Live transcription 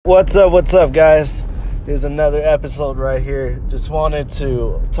What's up, guys? There's another episode right here. Just wanted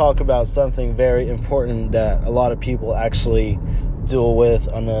to talk about something very important that a lot of people actually deal with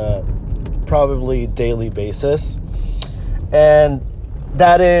on a probably daily basis. And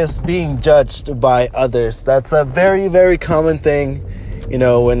that is being judged by others. That's a very, very common thing, you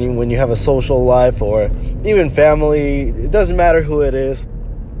know, when you have a social life or even family. It doesn't matter who it is.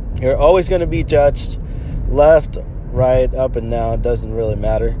 You're always going to be judged left, right, up and down. It doesn't really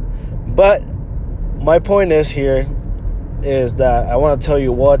matter. But my point is that I want to tell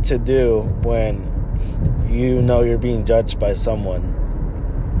you what to do when you know you're being judged by someone.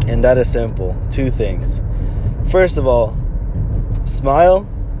 And that is simple. Two things. First of all, smile.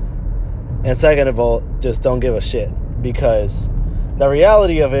 And second of all, just don't give a shit. Because the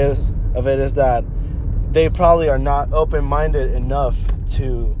reality of it is that they probably are not open-minded enough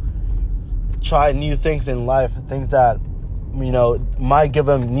to try new things in life, things that, you know, might give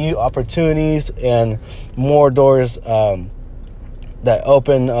them new opportunities and more doors that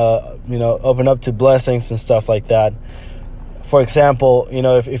open up to blessings and stuff like that. For example, you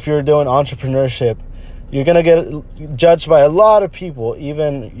know, if you're doing entrepreneurship, you're going to get judged by a lot of people,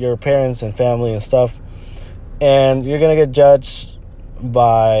 even your parents and family and stuff. And you're going to get judged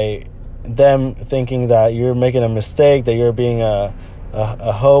by them thinking that you're making a mistake, that you're being a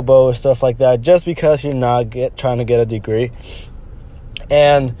hobo, stuff like that, just because you're not trying to get a degree.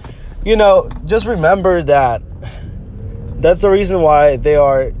 And, you know, just remember that that's the reason why they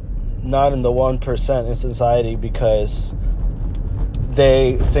are not in the 1% in society, because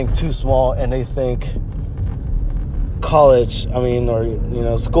they think too small and they think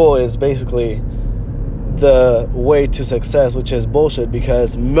school is basically the way to success, which is bullshit,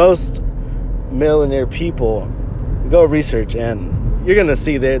 because most millionaire people, go research and you're going to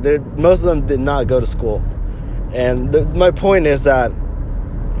see that most of them did not go to school. And my point is that,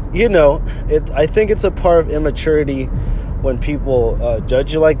 you know, I think it's a part of immaturity when people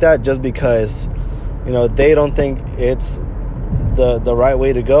judge you like that, just because, you know, they don't think it's the right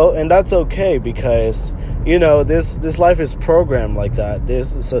way to go. And that's okay, because, you know, this life is programmed like that. This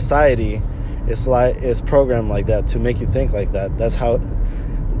society is programmed like that to make you think like that. That's how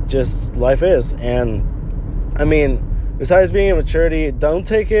just life is. And I mean, besides being immaturity, don't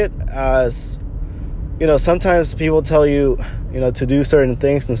take it as, you know, sometimes people tell you, you know, to do certain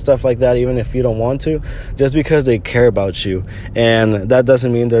things and stuff like that, even if you don't want to, just because they care about you. And that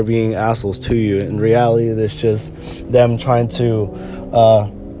doesn't mean they're being assholes to you. In reality, it's just them trying to,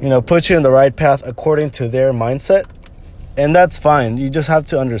 put you in the right path according to their mindset. And that's fine. You just have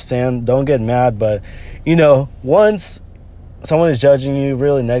to understand. Don't get mad. But, you know, once someone is judging you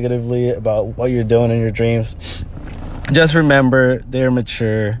really negatively about what you're doing in your dreams, just remember they're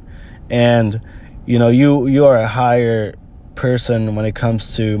mature, and, you know, you are a higher person when it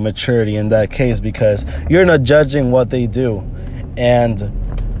comes to maturity in that case, because you're not judging what they do. And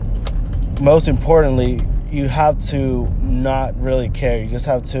most importantly, you have to not really care. You just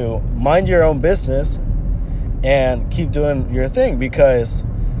have to mind your own business and keep doing your thing, because,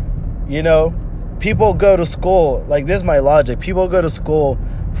 you know, people go to school, like, this is my logic, people go to school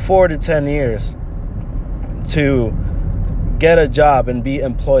 4 to 10 years to get a job and be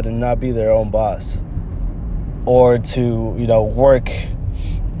employed and not be their own boss, or to, you know, work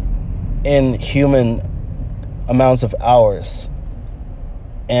in human amounts of hours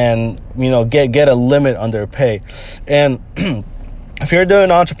and, you know, get a limit on their pay. And if you're doing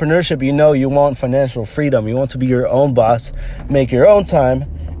entrepreneurship, you know, you want financial freedom. You want to be your own boss, make your own time,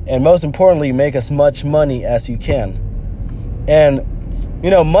 and most importantly, make as much money as you can. And, you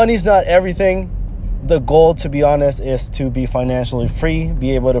know, money's not everything. The goal, to be honest, is to be financially free,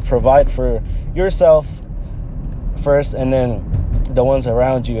 be able to provide for yourself first, and then the ones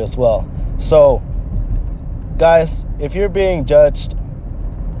around you as well. So, guys, if you're being judged,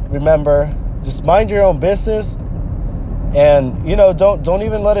 remember, just mind your own business. And, you know, don't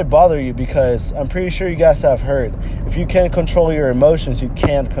even let it bother you, because I'm pretty sure you guys have heard, if you can't control your emotions, you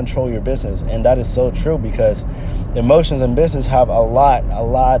can't control your business. And that is so true, because emotions and business have a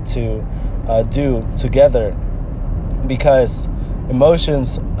lot to do together, because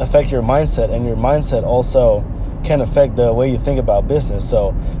emotions affect your mindset, and your mindset also can affect the way you think about business.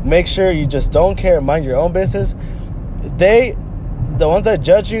 So make sure you just don't care, mind your own business. The ones that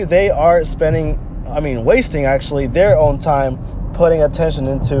judge you, they are wasting actually their own time putting attention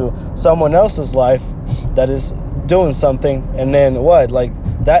into someone else's life that is doing something, and then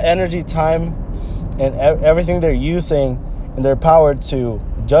that energy, time, and everything they're using in their power to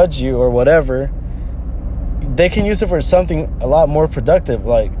judge you or whatever, they can use it for something a lot more productive.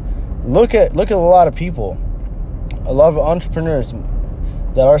 Like, look at a lot of people, a lot of entrepreneurs.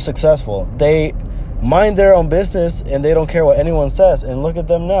 that are successful. They mind their own business and they don't care what anyone says. And look at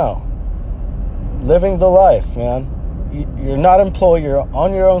them now. Living the life, man. You're not employed. You're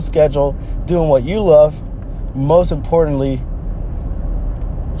on your own schedule, doing what you love. Most importantly,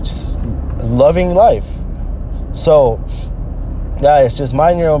 just loving life. So, guys, just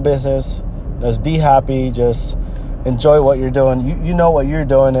mind your own business. Just be happy. Just enjoy what you're doing. You know what you're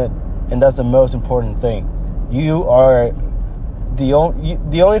doing it, and that's the most important thing. You are the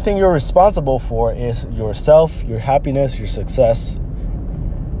only thing you're responsible for is yourself, your happiness, your success.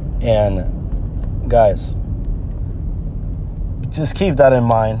 And guys, just keep that in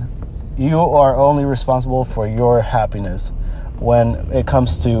mind. You are only responsible for your happiness when it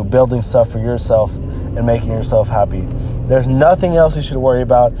comes to building stuff for yourself and making yourself happy. There's nothing else you should worry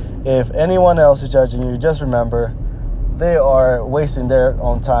about. If anyone else is judging you, just remember they are wasting their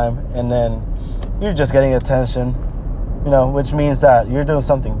own time, and then you're just getting attention, which means that you're doing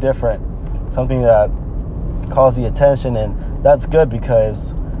something different, something that calls the attention, and that's good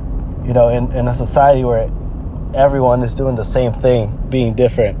because, in a society where everyone is doing the same thing, being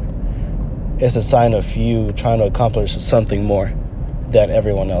different, it's a sign of you trying to accomplish something more than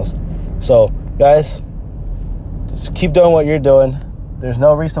everyone else. So, guys, just keep doing what you're doing. There's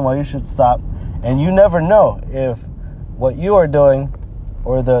no reason why you should stop. And you never know if what you are doing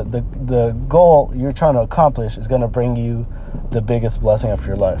or the goal you're trying to accomplish is going to bring you the biggest blessing of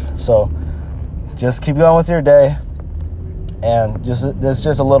your life. So, just keep going with your day. And this is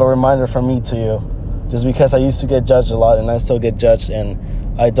just a little reminder from me to you. Just because I used to get judged a lot and I still get judged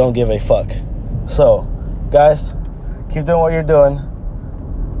and I don't give a fuck. So, guys, keep doing what you're doing.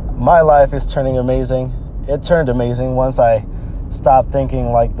 My life is turning amazing. It turned amazing once I stopped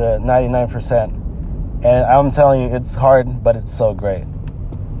thinking like the 99%. And I'm telling you, it's hard, but it's so great.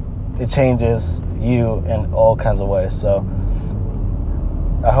 It changes you in all kinds of ways. So,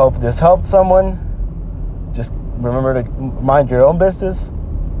 I hope this helped someone. Just remember to mind your own business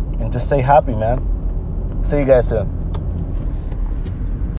and just stay happy, man. See you guys soon.